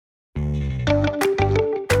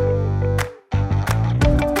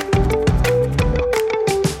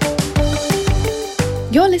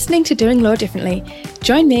listening to Doing Law Differently.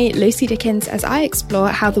 Join me, Lucy Dickens, as I explore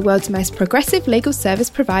how the world's most progressive legal service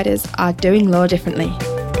providers are doing law differently.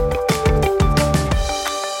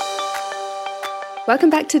 Welcome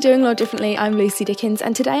back to Doing Law Differently. I'm Lucy Dickens,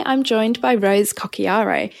 and today I'm joined by Rose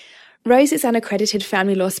Cocchiaro. Rose is an accredited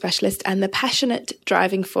family law specialist and the passionate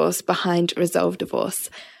driving force behind Resolve Divorce.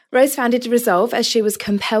 Rose founded Resolve as she was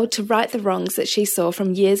compelled to right the wrongs that she saw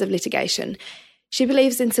from years of litigation. She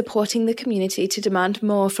believes in supporting the community to demand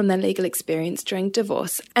more from their legal experience during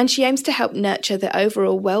divorce, and she aims to help nurture the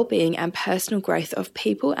overall well-being and personal growth of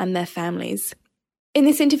people and their families. In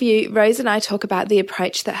this interview, Rose and I talk about the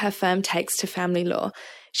approach that her firm takes to family law.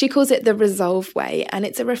 She calls it the Resolve Way, and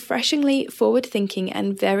it's a refreshingly forward-thinking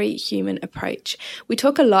and very human approach. We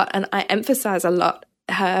talk a lot, and I emphasise a lot,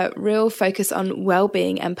 her real focus on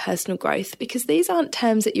well-being and personal growth, because these aren't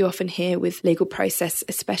terms that you often hear with legal process,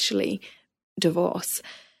 especially divorce.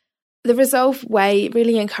 The Resolve Way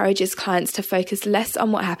really encourages clients to focus less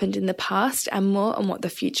on what happened in the past and more on what the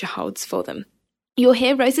future holds for them. You'll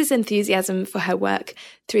hear Rose's enthusiasm for her work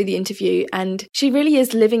through the interview, and she really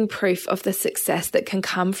is living proof of the success that can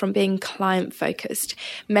come from being client-focused,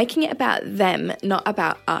 making it about them, not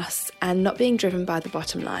about us, and not being driven by the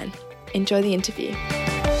bottom line. Enjoy the interview.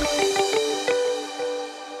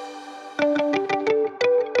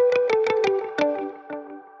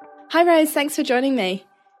 Hi Rose, thanks for joining me.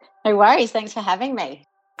 No worries, thanks for having me.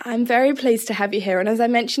 I'm very pleased to have you here, and as I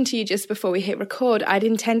mentioned to you just before we hit record, I'd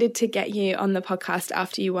intended to get you on the podcast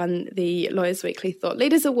after you won the Lawyers Weekly Thought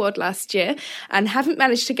Leaders Award last year and haven't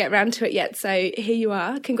managed to get around to it yet, so here you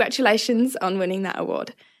are. Congratulations on winning that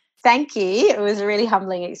award. Thank you. It was a really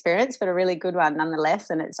humbling experience, but a really good one nonetheless,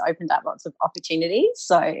 and it's opened up lots of opportunities,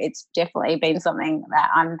 so it's definitely been something that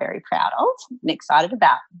I'm very proud of and excited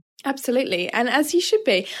about. Absolutely. And as you should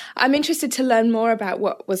be, I'm interested to learn more about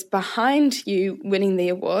what was behind you winning the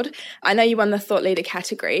award. I know you won the Thought Leader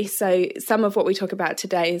category, so some of what we talk about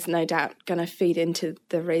today is no doubt going to feed into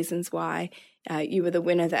the reasons why you were the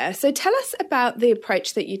winner there. So tell us about the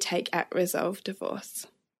approach that you take at Resolve Divorce.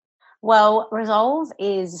 Well, Resolve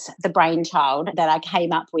is the brainchild that I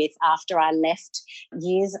came up with after I left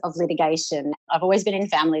years of litigation. I've always been in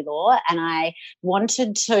family law, and I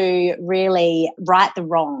wanted to really right the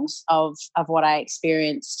wrongs of what I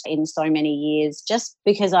experienced in so many years, just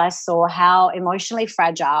because I saw how emotionally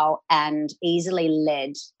fragile and easily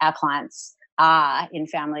led our clients are in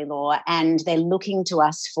family law, and they're looking to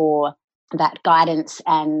us for that guidance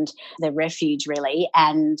and the refuge, really.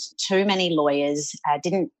 And too many lawyers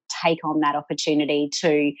didn't take on that opportunity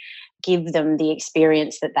to give them the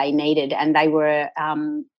experience that they needed. And they were,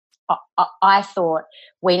 I thought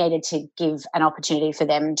we needed to give an opportunity for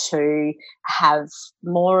them to have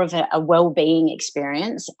more of a well-being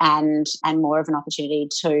experience and more of an opportunity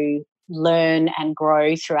to learn and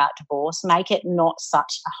grow throughout divorce, make it not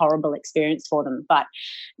such a horrible experience for them, but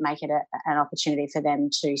make it an opportunity for them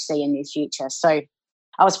to see a new future. So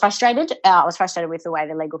I was frustrated. I was frustrated with the way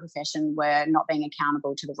the legal profession were not being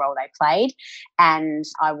accountable to the role they played. And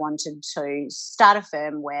I wanted to start a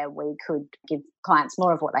firm where we could give clients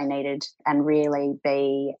more of what they needed and really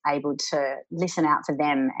be able to listen out for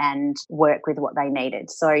them and work with what they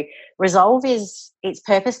needed. So Resolve it's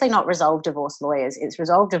purposely not Resolve Divorce Lawyers. It's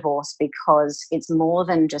Resolve Divorce because it's more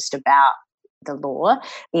than just about the law.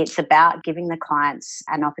 It's about giving the clients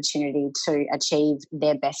an opportunity to achieve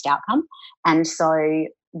their best outcome. And so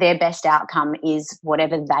their best outcome is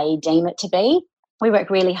whatever they deem it to be. We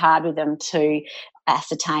work really hard with them to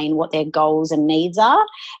ascertain what their goals and needs are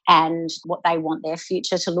and what they want their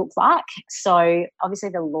future to look like. So obviously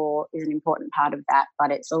the law is an important part of that,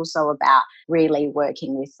 but it's also about really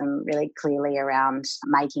working with them really clearly around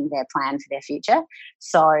making their plan for their future.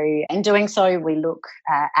 So in doing so, we look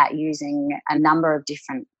at using a number of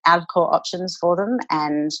different out-of-court options for them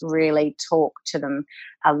and really talk to them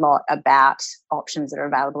a lot about options that are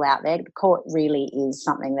available out there. The court really is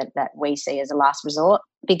something that we see as a last resort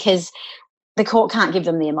because the court can't give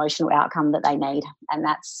them the emotional outcome that they need, and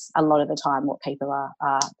that's a lot of the time what people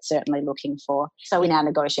are certainly looking for. So in our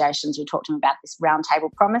negotiations, we talk to them about this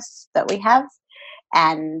roundtable promise that we have,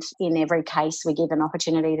 and in every case we give an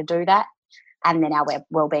opportunity to do that, and then our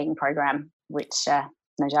wellbeing program, which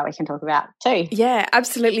no doubt we can talk about too. Yeah,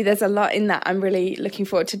 absolutely. There's a lot in that. I'm really looking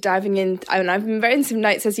forward to diving in. And I've been writing some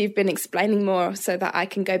notes as you've been explaining more so that I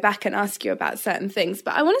can go back and ask you about certain things.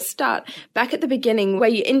 But I want to start back at the beginning where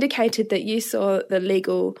you indicated that you saw the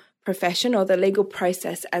legal profession or the legal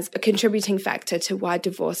process as a contributing factor to why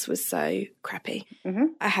divorce was so crappy. Mm-hmm.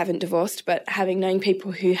 I haven't divorced, but having known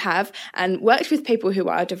people who have and worked with people who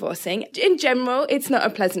are divorcing, in general, it's not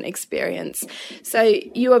a pleasant experience. So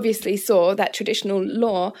you obviously saw that traditional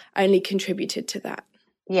law only contributed to that.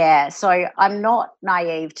 Yeah, so I'm not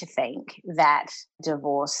naive to think that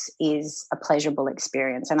divorce is a pleasurable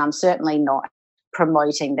experience, and I'm certainly not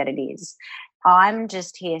promoting that it is. I'm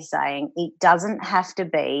just here saying it doesn't have to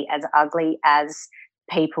be as ugly as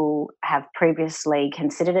people have previously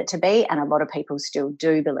considered it to be, and a lot of people still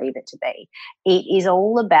do believe it to be. It is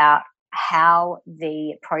all about how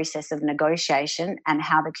the process of negotiation and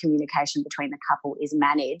how the communication between the couple is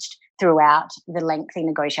managed throughout the lengthy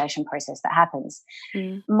negotiation process that happens.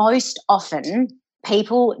 Most often,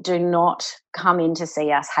 people do not come in to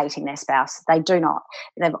see us hating their spouse. They do not.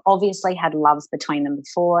 They've obviously had love between them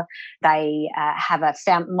before. They have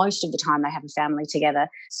most of the time they have a family together.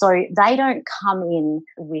 So they don't come in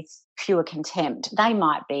with pure contempt. They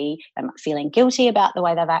might be feeling guilty about the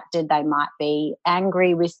way they've acted. They might be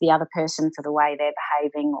angry with the other person for the way they're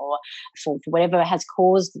behaving or for whatever has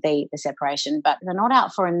caused the separation, but they're not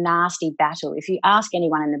out for a nasty battle. If you ask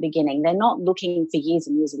anyone in the beginning, they're not looking for years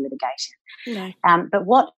and years of litigation. No. But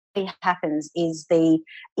what happens is the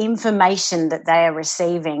information that they are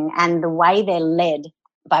receiving and the way they're led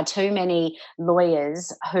by too many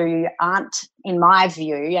lawyers who aren't, in my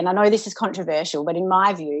view, and I know this is controversial, but in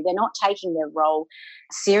my view, they're not taking their role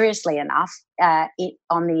seriously enough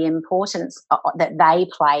on the importance that they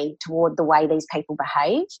play toward the way these people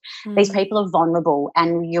behave. These people are vulnerable,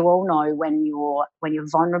 and you all know when you're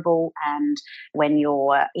vulnerable and when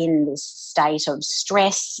you're in this state of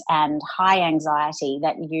stress and high anxiety,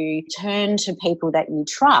 that you turn to people that you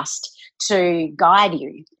trust to guide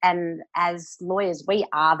you. And as lawyers, we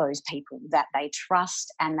are those people that they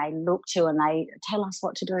trust and they look to, and they tell us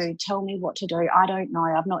what to do, tell me what to do. I don't know,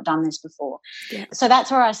 I've not done this before. Yeah. So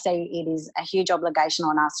that's where I see it is a huge obligation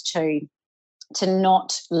on us to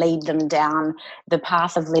not lead them down the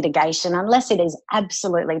path of litigation unless it is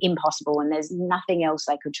absolutely impossible and there's nothing else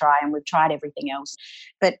they could try, and we've tried everything else.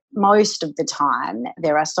 But most of the time,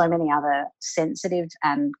 there are so many other sensitive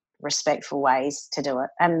and respectful ways to do it.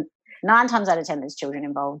 And 9 times out of 10, there's children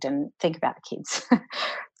involved, and think about the kids.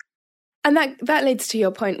 And that leads to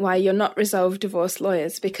your point why you're not resolved divorce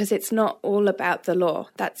lawyers, because it's not all about the law.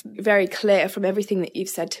 That's very clear from everything that you've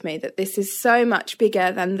said to me, that this is so much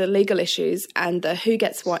bigger than the legal issues and the who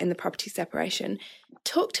gets what in the property separation.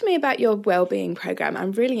 Talk to me about your wellbeing program.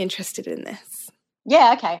 I'm really interested in this.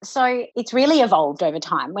 Yeah, okay. So it's really evolved over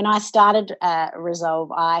time. When I started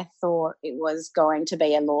Resolve, I thought it was going to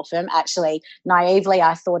be a law firm. Actually, naively,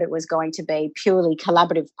 I thought it was going to be purely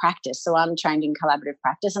collaborative practice. So I'm trained in collaborative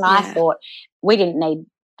practice, and I thought we didn't need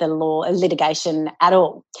the law litigation at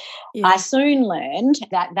all. Yeah. I soon learned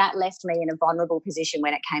that left me in a vulnerable position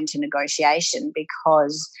when it came to negotiation,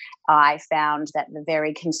 because I found that the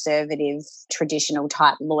very conservative, traditional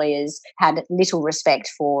type lawyers had little respect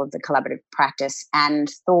for the collaborative practice and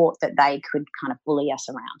thought that they could kind of bully us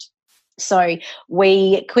around. So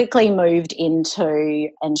we quickly moved into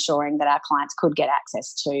ensuring that our clients could get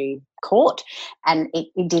access to court, and it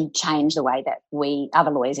did change the way that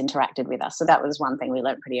other lawyers interacted with us. So that was one thing we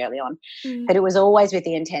learned pretty early on. But it was always with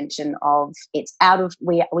the intention of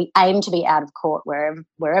we aim to be out of court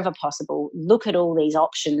wherever possible. Look at all these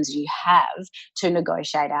options you have to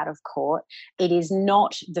negotiate out of court. It is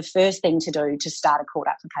not the first thing to do to start a court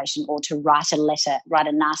application or to write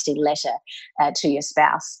a nasty letter to your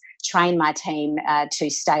spouse. Train my team to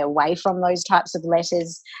stay away from those types of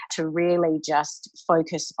letters, to really just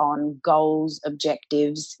focus on goals,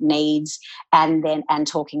 objectives, needs, and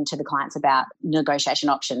talking to the clients about negotiation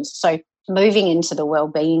options. So moving into the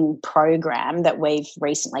wellbeing program that we've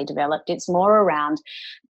recently developed, it's more around,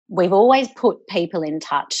 we've always put people in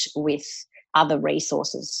touch with other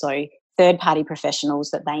resources. So third-party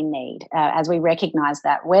professionals that they need, as we recognise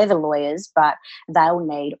that we're the lawyers, but they'll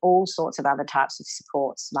need all sorts of other types of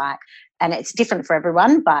supports, and it's different for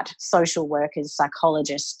everyone, but social workers,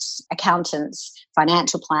 psychologists, accountants,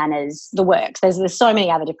 financial planners, the works. There's so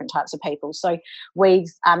many other different types of people. So we've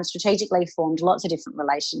strategically formed lots of different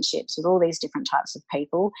relationships with all these different types of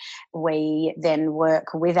people. We then work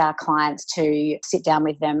with our clients to sit down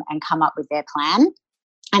with them and come up with their plan.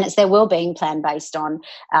 And it's their wellbeing plan based on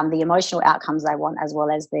the emotional outcomes they want, as well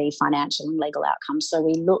as the financial and legal outcomes. So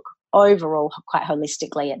we look overall quite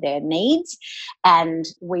holistically at their needs, and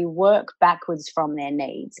we work backwards from their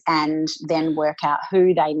needs and then work out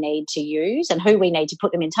who they need to use and who we need to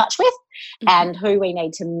put them in touch with and who we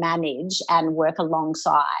need to manage and work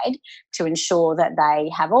alongside to ensure that they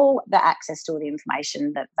have all the access to all the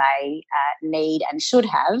information that they need and should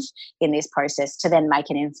have in this process to then make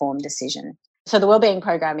an informed decision. So the wellbeing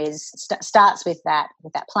program starts with that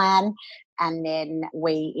plan, and then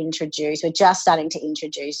we're just starting to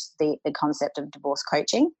introduce the concept of divorce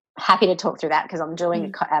coaching. Happy to talk through that because I'm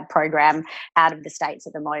doing a program out of the States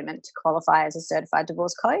at the moment to qualify as a certified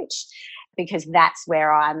divorce coach, because that's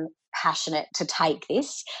where I'm passionate to take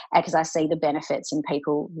this, because I see the benefits in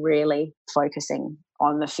people really focusing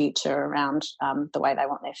on the future around the way they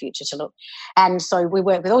want their future to look. And so we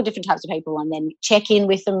work with all different types of people and then check in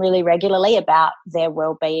with them really regularly about their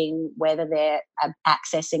well-being, whether they're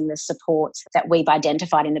accessing the supports that we've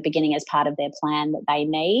identified in the beginning as part of their plan that they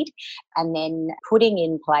need, and then putting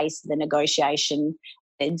in place the negotiation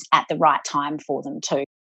at the right time for them too.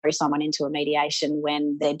 Someone into a mediation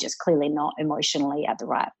when they're just clearly not emotionally at the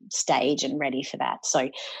right stage and ready for that. So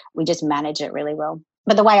we just manage it really well.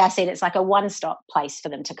 But the way I see it, it's like a one-stop place for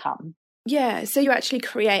them to come. Yeah, so you actually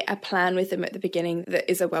create a plan with them at the beginning that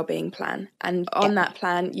is a wellbeing plan. And on that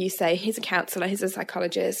plan, you say, here's a counsellor, here's a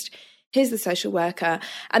psychologist, here's the social worker.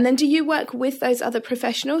 And then do you work with those other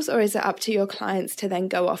professionals, or is it up to your clients to then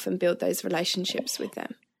go off and build those relationships with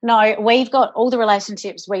them? No, we've got all the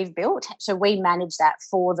relationships we've built, so we manage that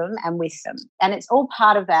for them and with them. And it's all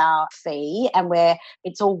part of our fee, and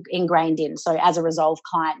it's all ingrained in. So as a Resolve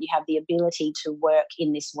client, you have the ability to work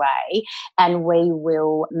in this way, and we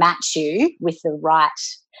will match you with the right.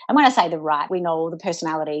 And when I say the right, we know all the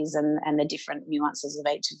personalities and the different nuances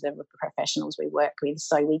of each of the professionals we work with.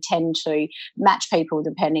 So we tend to match people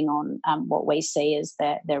depending on what we see as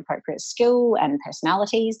their appropriate skill and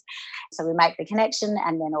personalities. So we make the connection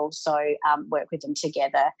and then also work with them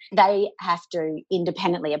together. They have to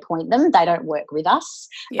independently appoint them. They don't work with us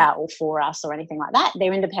or for us or anything like that.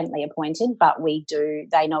 They're independently appointed, but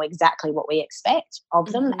they know exactly what we expect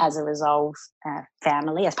of them as a Resolve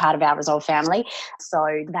family, as part of our Resolve family. So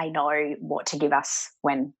they know what to give us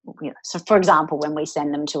when, so for example, when we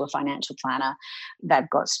send them to a financial planner, they've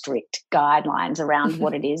got strict guidelines around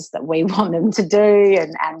what it is that we want them to do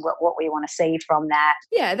and what we want to see from that.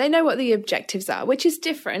 Yeah, they know what the objectives are, which is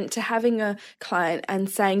different to having a client and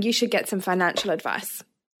saying you should get some financial advice.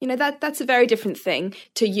 That's a very different thing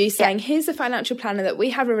to you saying, here's a financial planner that we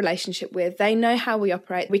have a relationship with. They know how we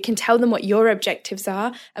operate. We can tell them what your objectives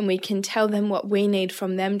are and we can tell them what we need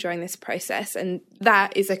from them during this process. And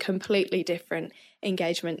that is a completely different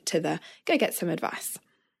engagement to the go get some advice.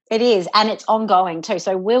 It is, and it's ongoing too.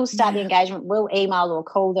 So we'll start the engagement, we'll email or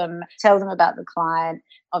call them, tell them about the client,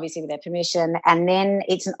 obviously with their permission, and then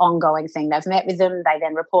it's an ongoing thing. They've met with them, they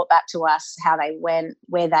then report back to us how they went,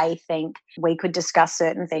 where they think we could discuss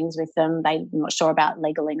certain things with them. They're not sure about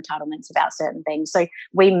legal entitlements about certain things. So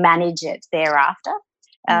we manage it thereafter.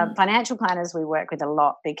 Financial planners we work with a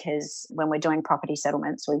lot because when we're doing property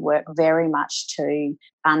settlements, we work very much to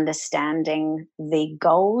understanding the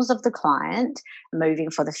goals of the client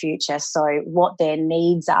moving for the future. So what their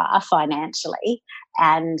needs are financially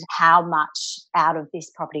and how much out of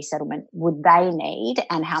this property settlement would they need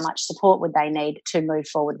and how much support would they need to move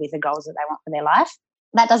forward with the goals that they want for their life.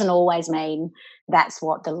 That doesn't always mean that's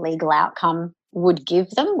what the legal outcome would give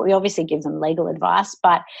them. We obviously give them legal advice,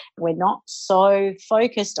 but we're not so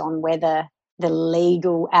focused on whether the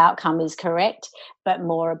legal outcome is correct, but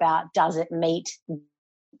more about does it meet,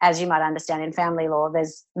 as you might understand in family law,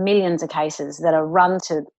 there's millions of cases that are run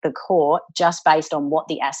to the court just based on what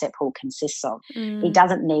the asset pool consists of. It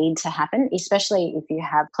doesn't need to happen, especially if you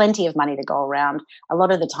have plenty of money to go around. A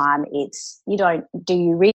lot of the time do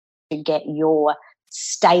you really get your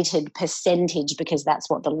stated percentage because that's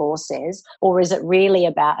what the law says, or is it really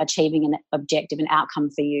about achieving an objective, an outcome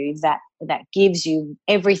for you that gives you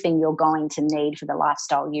everything you're going to need for the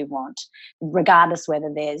lifestyle you want, regardless whether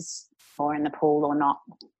there's more in the pool or not.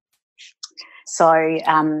 So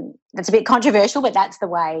that's a bit controversial, but that's the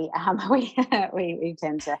way we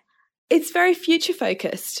tend to. It's very future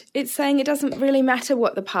focused. It's saying it doesn't really matter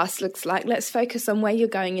what the past looks like. Let's focus on where you're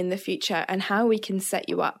going in the future and how we can set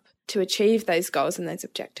you up to achieve those goals and those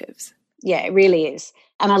objectives. Yeah, it really is.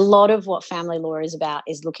 And a lot of what family law is about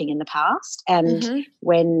is looking in the past. And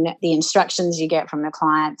when the instructions you get from the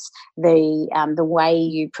clients, the way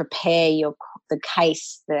you prepare the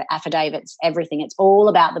case, the affidavits, everything, it's all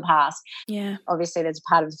about the past. Yeah. Obviously, there's a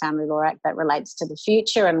part of the Family Law Act that relates to the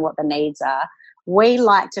future and what the needs are We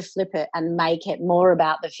like to flip it and make it more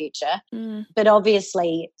about the future, but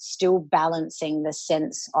obviously still balancing the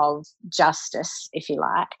sense of justice, if you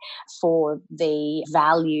like, for the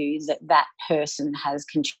value that that person has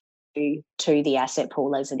contributed to the asset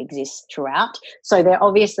pool as it exists throughout. So there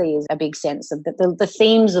obviously is a big sense of that the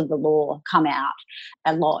themes of the law come out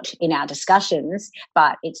a lot in our discussions,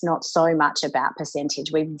 but it's not so much about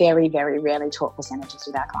percentage. We very, very rarely talk percentages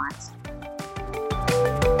with our clients.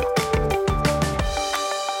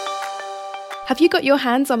 Have you got your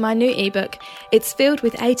hands on my new ebook? It's filled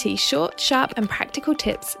with 80 short, sharp and practical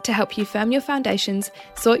tips to help you firm your foundations,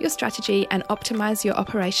 sort your strategy and optimise your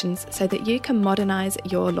operations so that you can modernise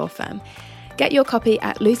your law firm. Get your copy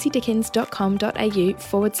at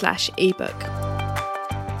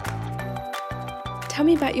lucydickens.com.au/ebook. Tell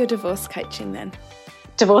me about your divorce coaching then.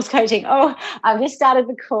 Divorce coaching. Oh, I've just started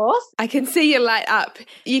the course. I can see you light up.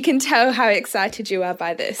 You can tell how excited you are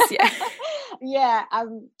by this. Yeah. Yeah.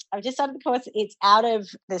 I've just started the course. It's out of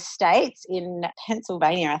the States in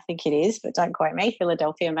Pennsylvania, I think it is, but don't quote me.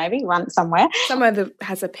 Philadelphia, maybe, somewhere. Somewhere that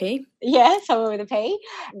has a P. Yeah, somewhere with a P.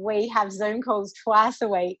 We have Zoom calls twice a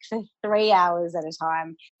week for 3 hours at a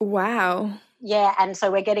time. Wow. Yeah, and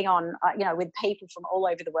so we're getting on, with people from all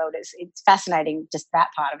over the world. It's fascinating, just that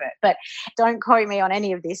part of it. But don't quote me on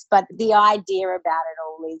any of this. But the idea about it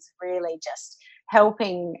all is really just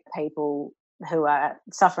helping people who are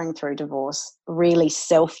suffering through divorce really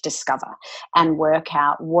self-discover and work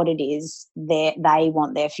out what it is they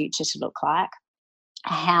want their future to look like,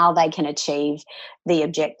 how they can achieve the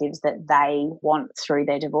objectives that they want through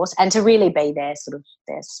their divorce, and to really be their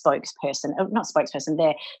their support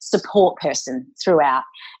person throughout.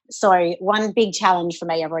 So one big challenge for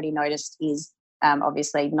me I've already noticed is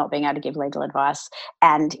obviously not being able to give legal advice,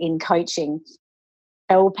 and in coaching,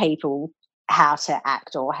 tell people how to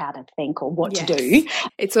act or how to think or what to do.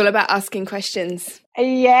 It's all about asking questions.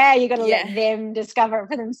 Yeah, you got to let them discover it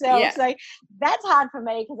for themselves. Yeah. So that's hard for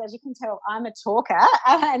me because, as you can tell, I'm a talker,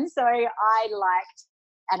 and so I liked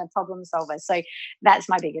and a problem solver. So that's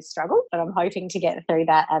my biggest struggle, but I'm hoping to get through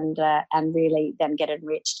that and really then get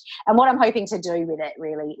enriched. And what I'm hoping to do with it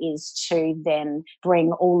really is to then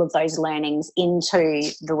bring all of those learnings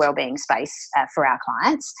into the wellbeing space for our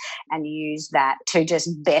clients and use that to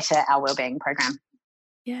just better our wellbeing program.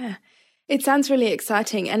 Yeah. It sounds really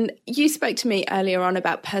exciting. And you spoke to me earlier on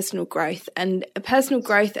about personal growth and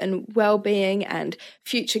well-being and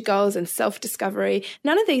future goals and self-discovery.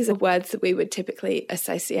 None of these are words that we would typically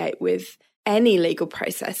associate with any legal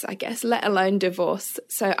process, I guess, let alone divorce.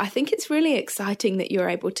 So I think it's really exciting that you're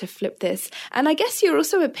able to flip this. And I guess you're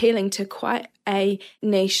also appealing to quite a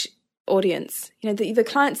niche audience. The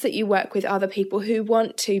clients that you work with are the people who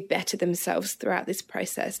want to better themselves throughout this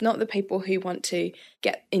process, not the people who want to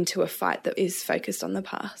get into a fight that is focused on the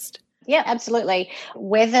past. Yeah, absolutely.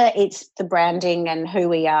 Whether it's the branding and who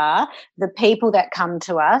we are, the people that come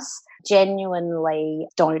to us genuinely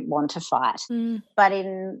don't want to fight. But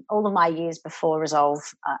in all of my years before Resolve,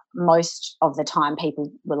 most of the time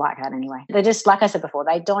people were like that anyway. They're just, like I said before,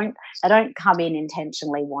 they don't come in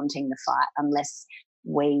intentionally wanting the fight unless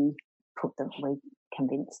we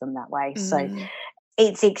convince them that way. So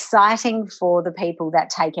it's exciting for the people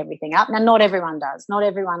that take everything up. Now, not everyone does. Not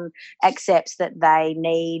everyone accepts that they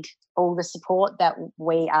need all the support that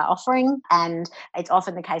we are offering, and it's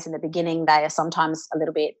often the case in the beginning they are sometimes a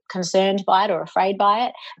little bit concerned by it or afraid by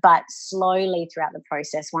it, but slowly throughout the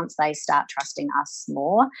process, once they start trusting us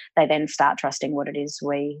more, they then start trusting what it is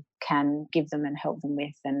we can give them and help them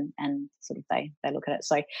with, and sort of they look at it.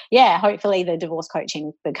 So yeah, hopefully the divorce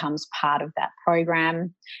coaching becomes part of that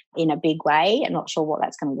program in a big way. I'm not sure what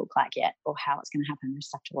that's going to look like yet or how it's going to happen. We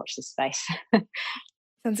just have to watch this space.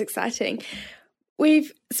 Sounds exciting.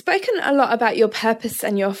 We've spoken a lot about your purpose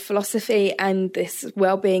and your philosophy and this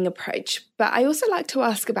well-being approach, but I also like to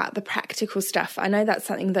ask about the practical stuff. I know that's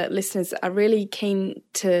something that listeners are really keen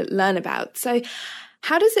to learn about. So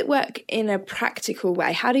how does it work in a practical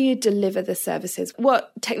way? How do you deliver the services?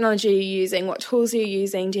 What technology are you using? What tools are you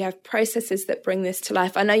using? Do you have processes that bring this to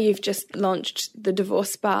life? I know you've just launched the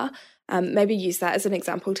Divorce Bar. Maybe use that as an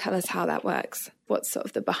example. Tell us how that works. What's sort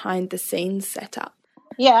of the behind-the-scenes setup?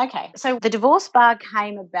 Yeah, okay. So the Divorce Bar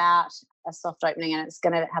came about a soft opening, and it's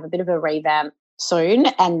going to have a bit of a revamp soon,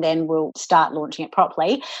 and then we'll start launching it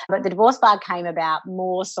properly. But the Divorce Bar came about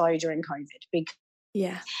more so during COVID because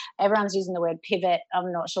everyone's using the word pivot.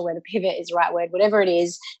 I'm not sure whether pivot is the right word. Whatever it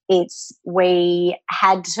is, we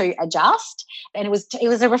had to adjust, and it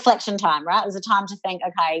was a reflection time, right? It was a time to think,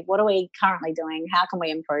 okay, what are we currently doing? How can we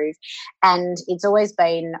improve? And it's always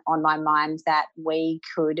been on my mind that we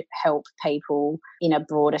could help people in a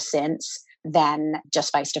broader sense than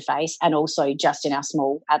just face-to-face, and also just in our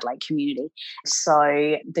small Adelaide community.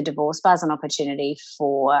 So the divorce bar is an opportunity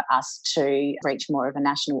for us to reach more of a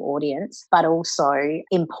national audience, but also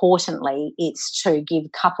importantly, it's to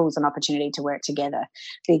give couples an opportunity to work together,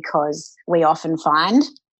 because we often find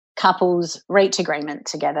couples reach agreement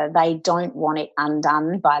together. They don't want it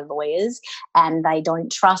undone by lawyers, and they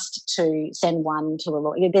don't trust to send one to a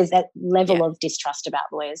lawyer. There's that level of distrust about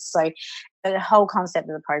lawyers. So the whole concept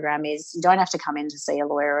of the program is you don't have to come in to see a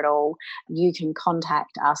lawyer at all. You can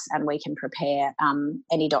contact us and we can prepare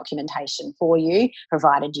any documentation for you,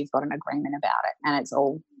 provided you've got an agreement about it. And it's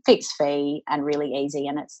all fixed fee and really easy,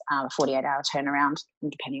 and it's a 48-hour turnaround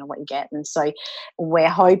depending on what you get. And so we're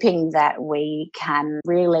hoping that we can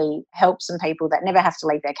really help some people that never have to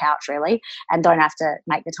leave their couch really, and don't have to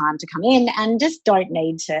make the time to come in, and just don't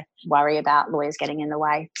need to worry about lawyers getting in the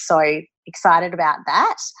way. So excited about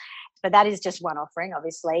that. But that is just one offering,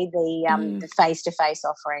 obviously. The face-to-face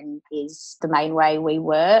offering is the main way we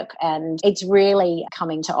work, and it's really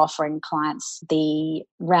coming to offering clients the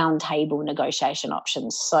round table negotiation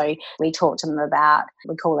options. So we talk to them about,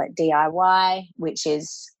 we call it DIY, which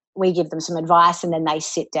is we give them some advice and then they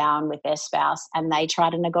sit down with their spouse and they try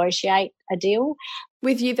to negotiate a deal.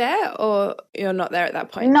 With you there, or you're not there at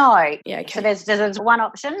that point? No. Yeah, okay. So there's one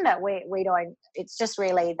option that we don't, it's just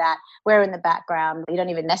really that we're in the background. You don't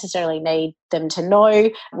even necessarily need them to know.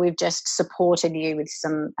 We've just supported you with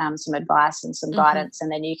some advice and some guidance,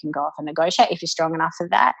 and then you can go off and negotiate if you're strong enough for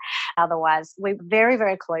that. Otherwise, we're very,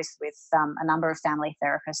 very close with a number of family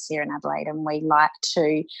therapists here in Adelaide, and we like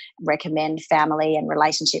to recommend family and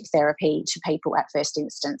relationship therapy to people at first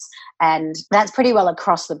instance. And that's pretty well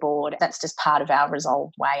across the board. That's just part of our Resolve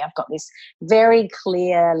Way. I've got this very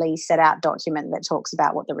clearly set out document that talks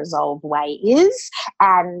about what the Resolve Way is,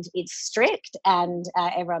 and it's strict, and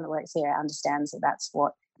everyone that works here understands that that's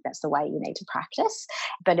the way you need to practice.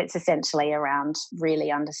 But it's essentially around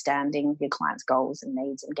really understanding your client's goals and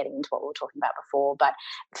needs and getting into what we were talking about before. But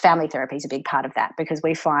family therapy is a big part of that, because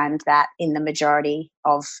we find that in the majority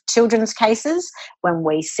of children's cases, when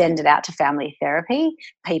we send it out to family therapy,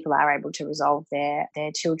 people are able to resolve their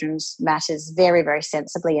children's matters very, very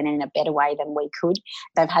sensibly and in a better way than we could.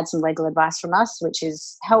 They've had some legal advice from us, which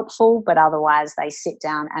is helpful, but otherwise they sit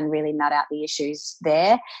down and really nut out the issues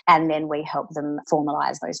there, and then we help them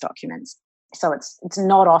formalise those documents. So it's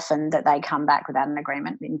not often that they come back without an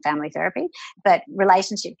agreement in family therapy, but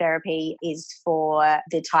relationship therapy is for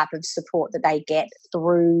the type of support that they get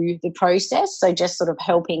through the process. So just sort of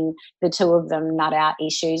helping the two of them nut out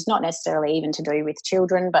issues, not necessarily even to do with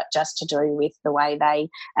children, but just to do with the way they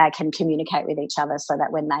can communicate with each other, so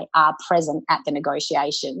that when they are present at the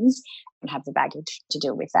negotiations, and have the baggage to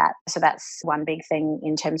deal with that. So that's one big thing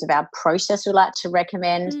in terms of our process we like to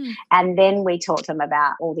recommend. And then we talk to them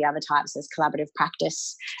about all the other types. There's collaborative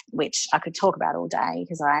practice, which I could talk about all day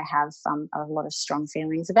because I have a lot of strong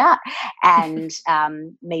feelings about, and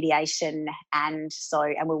mediation. And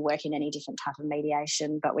we'll work in any different type of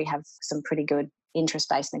mediation, but we have some pretty good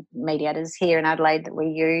interest-based mediators here in Adelaide that we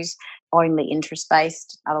use, only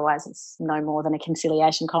interest-based. Otherwise, it's no more than a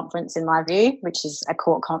conciliation conference in my view, which is a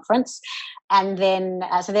court conference. And then,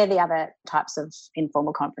 so they're the other types of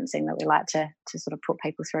informal conferencing that we like to sort of put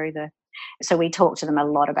people through. So we talk to them a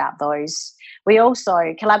lot about those. We also,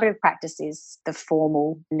 collaborative practice is the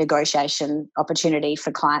formal negotiation opportunity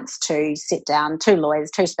for clients to sit down, two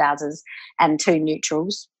lawyers, two spouses, and two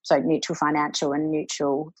neutrals, so neutral financial and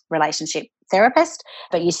neutral relationship therapist,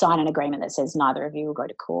 but you sign an agreement that says neither of you will go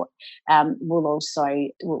to court. We'll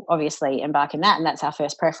obviously embark in that, and that's our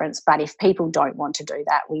first preference. But if people don't want to do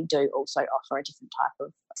that, we do also offer a different type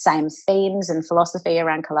of same themes and philosophy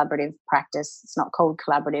around collaborative practice. It's not called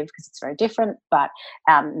collaborative because it's very different, but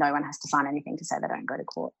no one has to sign anything to say they don't go to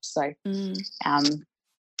court. So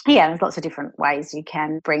there's lots of different ways you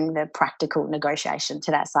can bring the practical negotiation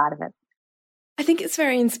to that side of it. I think it's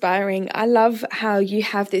very inspiring. I love how you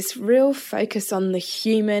have this real focus on the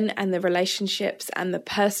human and the relationships and the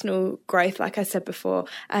personal growth, like I said before.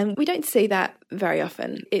 And we don't see that very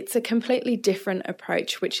often. It's a completely different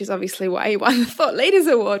approach, which is obviously why you won the Thought Leaders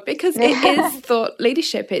Award, because it is thought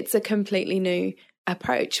leadership. It's a completely new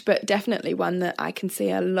approach, but definitely one that I can see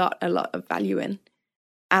a lot of value in,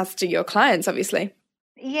 as do your clients, obviously.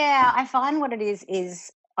 Yeah, I find what it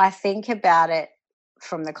is I think about it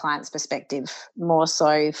from the client's perspective, more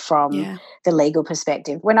so from the legal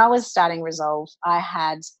perspective. When I was starting Resolve, I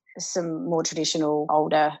had some more traditional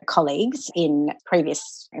older colleagues in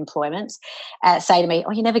previous employments say to me,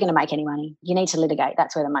 you're never going to make any money. You need to litigate.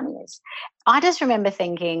 That's where the money is. I just remember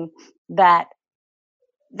thinking that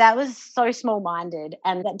that was so small-minded,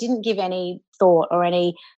 and that didn't give any thought or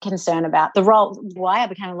any concern about the role, why I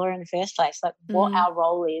became a lawyer in the first place, like what our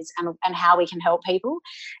role is and how we can help people.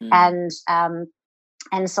 And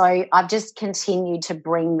so I've just continued to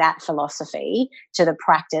bring that philosophy to the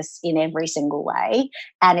practice in every single way,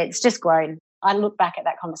 and it's just grown. I look back at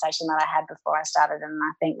that conversation that I had before I started, and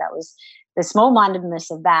I think that was the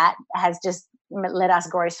small-mindedness of that has just let us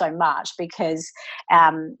grow so much, because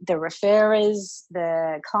the referrers,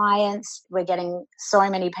 the clients, we're getting so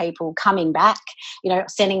many people coming back,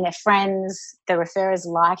 sending their friends. The referrers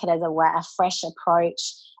like it as a fresh approach,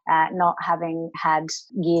 not having had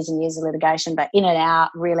years and years of litigation, but in and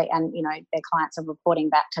out really, and their clients are reporting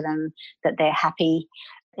back to them that they're happy.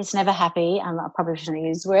 It's never happy. I probably shouldn't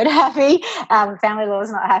use the word happy. Family law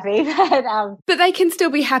is not happy. But they can still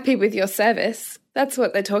be happy with your service. That's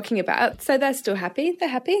what they're talking about. So they're still happy. They're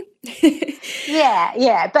happy.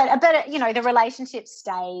 Yeah. But the relationships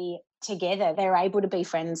stay together. They're able to be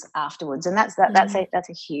friends afterwards, and that's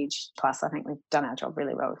a huge plus. I think we've done our job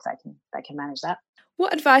really well if they can manage that.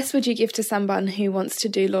 What advice would you give to someone who wants to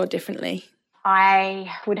do law differently? I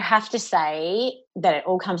would have to say that it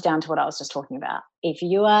all comes down to what I was just talking about. If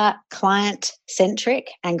you are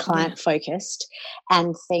client-centric and client-focused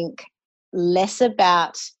and think less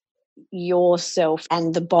about yourself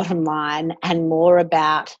and the bottom line and more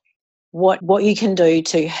about what you can do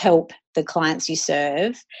to help the clients you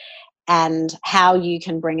serve and how you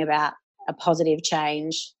can bring about a positive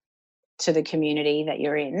change to the community that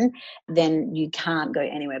you're in, then you can't go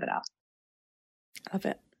anywhere but up. Love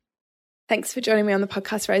it. Thanks for joining me on the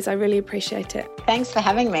podcast, Rose. I really appreciate it. Thanks for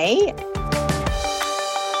having me.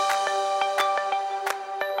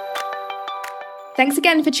 Thanks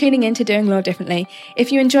again for tuning in to Doing Law Differently.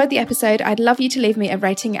 If you enjoyed the episode, I'd love you to leave me a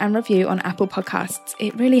rating and review on Apple Podcasts.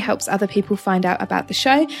 It really helps other people find out about the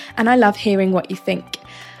show, and I love hearing what you think.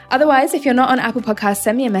 Otherwise, if you're not on Apple Podcasts,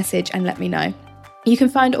 send me a message and let me know. You can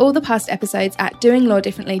find all the past episodes at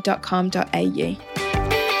doinglawdifferently.com.au.